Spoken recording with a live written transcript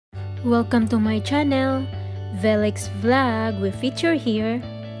Welcome to my channel, Velix Vlog. We feature here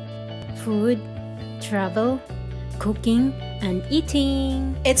food, travel, cooking, and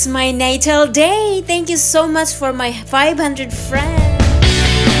eating. It's my natal day. Thank you so much for my 500 friends.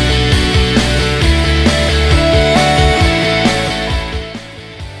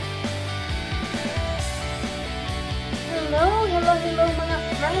 Hello mga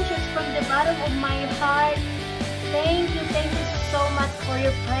friends from the bottom of my heart. Thank you so much for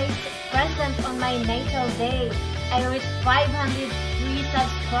your presence on my natal day. I reached 503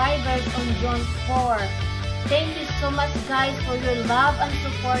 subscribers on June 4. Thank you so much guys for your love and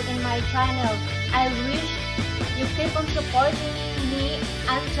support in my channel. I wish you keep on supporting me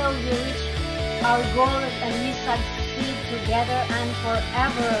until we reach our goal and we succeed together and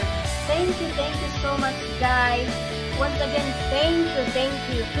forever. Thank you so much guys. Once again, thank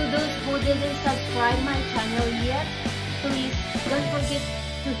you. To those who didn't subscribe my channel yet, please don't forget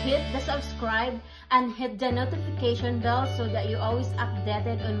to hit the subscribe and hit the notification bell so that you always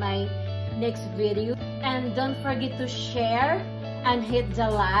updated on my next video. And don't forget to share and hit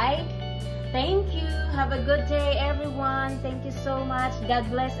the like. Thank you. Have a good day everyone. Thank you so much. God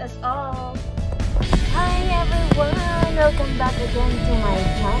bless us all. Hi everyone. Welcome back again to my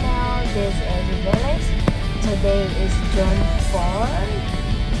channel. This is Velix. Today is June 4th.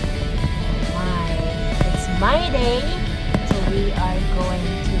 It's my day. So we are going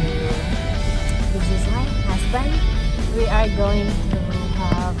to, this is my husband. We are going to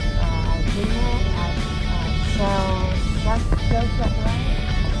have dinner at Shell Shop, right?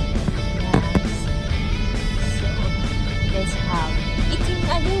 Yes. So let's have eating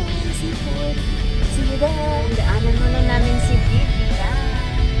again seafood. See you there. Daanan muna namin si Vivi.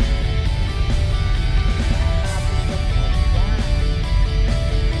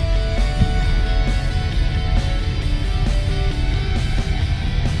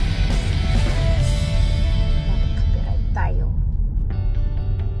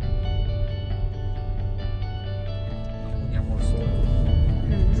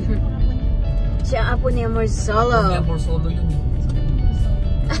 Siya apo ni Amor Solo. Amor Solo yun eh.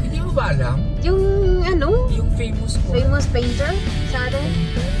 Hindi mo ba alam? Yung ano? Yung famous po. Famous painter sa atin?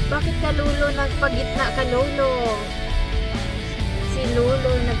 Bakit ka Lolo nagpagitna ka Lolo? Si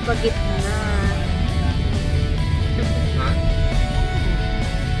Lolo nagpagitna. Ha?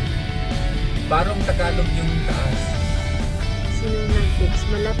 Parang Tagalog yung taas. Sinong nag-text?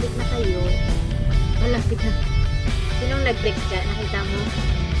 Malapit na kayo. Malapit na. Sinong nag-text ka? Nakita mo?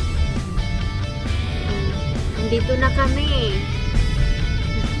 Dito na kami.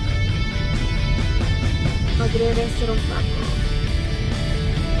 Magre-restaurant pa ako.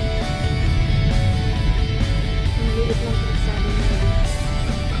 Ang liit lang kalsada na rin.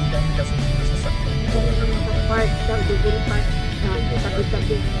 Ang dami kasi yung sasakyan. Naka-park, double park.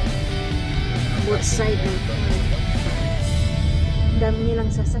 Tabi-tabi. Both side ng park. Ang dami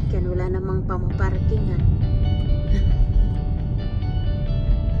nilang sasakyan. Wala namang pamaparkingan.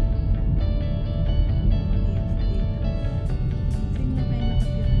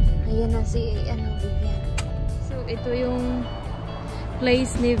 Ayan na si Vivian. So, ito yung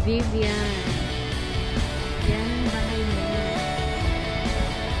place ni Vivian. Yan, bahay niya.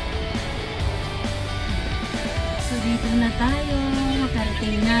 So, dito na tayo.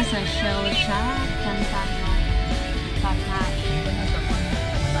 Makarating na sa Shell Shop. Saan tayo kakain.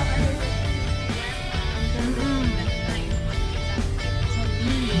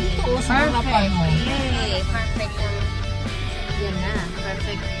 Perfect. Yay! Perfect. Yan na.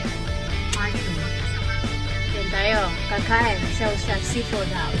 Perfect. Yan tayo, kakain sa seafood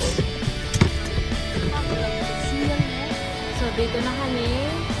house. So, dito na kami.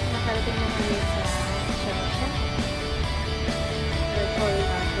 Nakarating na kami sa Shell.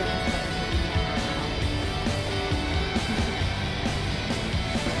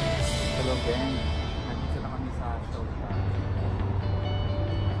 Hello gang. Nandito na kami sa Shell.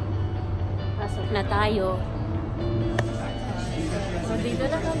 Pasok na tayo. So, dito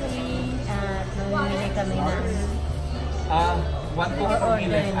na kami. At mamimili kami ng One cook for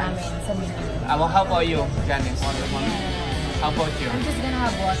me order like namin sa menu. how about you, Janice? How about you? I'm just gonna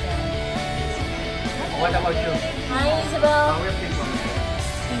have water. What about you? Hi, Isabel.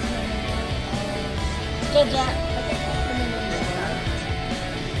 Yeah, Jack.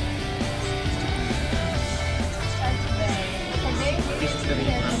 This is the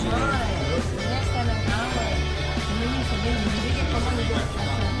Less than an hour.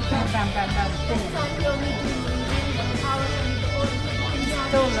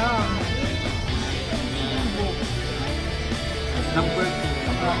 So long. Number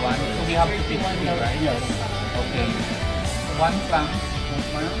 1. So we have to pick 3, right? Yes. Okay. 1 franc.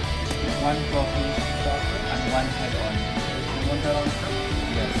 one coffee, and one head on. One head on shrimp?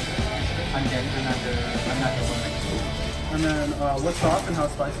 Yes. And then another one like this. And then what sauce and how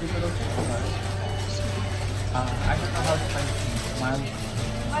spicy for those? I don't know how spicy. Mild.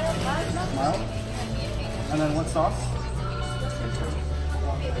 Mild? And then what sauce?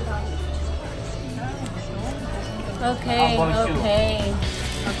 Okay, okay.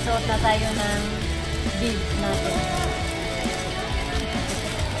 Magsuot na tayo ng beef natin.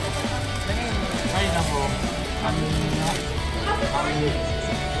 Ay, nako.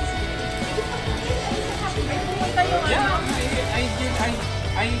 Yeah,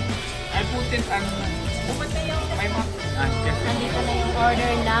 I put it on my mouth. Yes. Andito na yung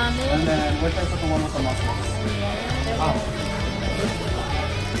order namin. And then which I put the one with the mushroom? Oh.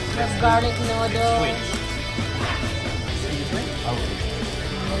 The garlic noodles.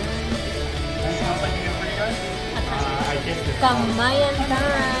 And how much you get for you guys? I guess it's Kamayan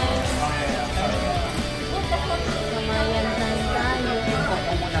time. Oh yeah. Kamayan time tayo.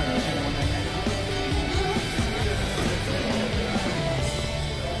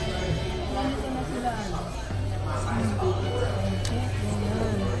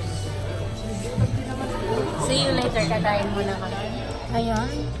 See you later. Kakain muna kami.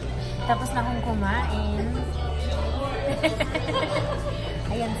 Ayun. Tapos na akong kumain.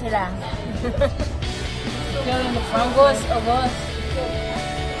 Ayan sila. Ugos, ugos.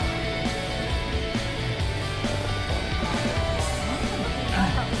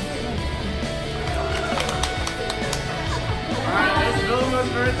 Alright, it's Vilma's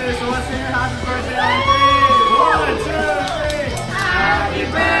birthday, so let's sing her happy birthday on 3. 1, 2, 3. Happy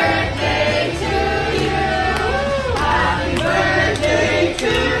birthday to you. Happy birthday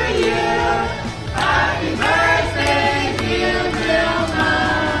to you. Happy birthday, dear Vilma.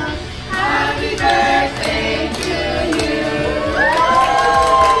 Happy birthday to you.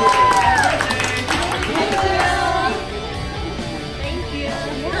 Thank you.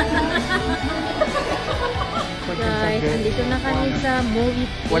 Guys, andito na kami sa movie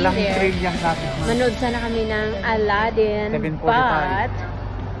theater. walang train yan sa akin. Manood sana kami ng Aladdin, 7:45. but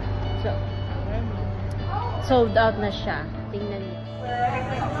sold out na siya. Tingnan niyo.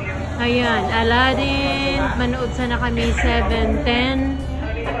 Ayan, Aladdin. Manood sana kami 7:10,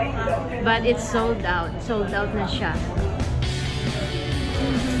 but it's sold out. Sold out na siya.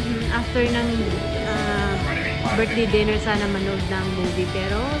 After ng birthday dinner, sana manood ng movie.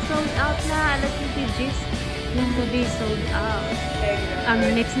 Pero sold out na. Alas 2 yung movie sold out. Ang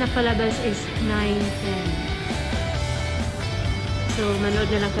next na palabas is 9:10. So, manood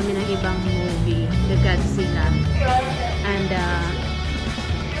na lang kami ng ibang movie. The Godzilla. And,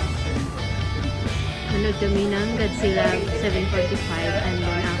 manood kami ng Godzilla 7:45. And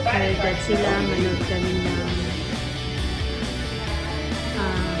then, after Godzilla, manood kami ng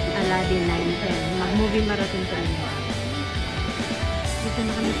Aladdin 9:10. Mag-movie marathon kami. Dito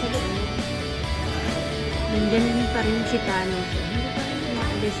na kami sa loob. Nandiyan pa rin si Thanos. Hindi pa rin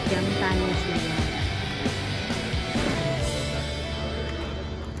maalis dyan, Thanos na yan.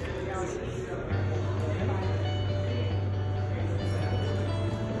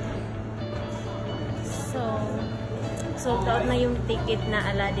 Sold out na yung ticket na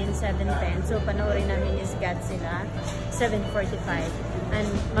Aladdin 7:10. So, panoorin namin is Godzilla 7:45. And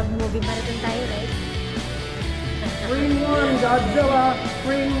mag-movie marathon tayo, right? 3-1, Godzilla.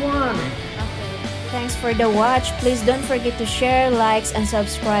 3-1. Okay. Thanks for the watch. Please don't forget to share, likes, and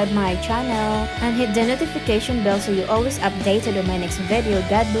subscribe my channel. And hit the notification bell so you always updated on my next video.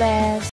 God bless.